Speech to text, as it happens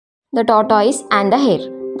The tortoise and the hare.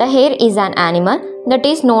 The hare is an animal that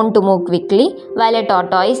is known to move quickly, while a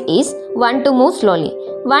tortoise is one to move slowly.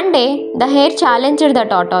 One day, the hare challenged the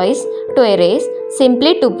tortoise to a race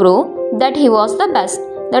simply to prove that he was the best.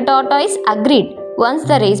 The tortoise agreed. Once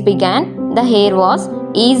the race began, the hare was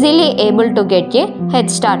easily able to get a head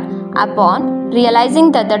start. Upon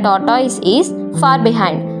realizing that the tortoise is far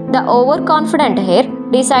behind, the overconfident hare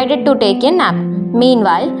decided to take a nap.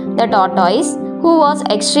 Meanwhile, the tortoise, who was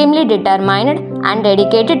extremely determined and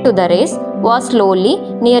dedicated to the race, was slowly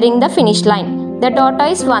nearing the finish line. The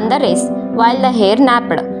tortoise won the race, while the hare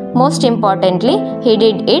napped. Most importantly, he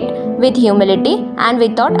did it with humility and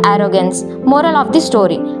without arrogance. Moral of the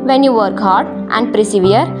story: when you work hard and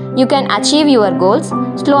persevere, you can achieve your goals.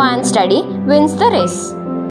 Slow and steady wins the race.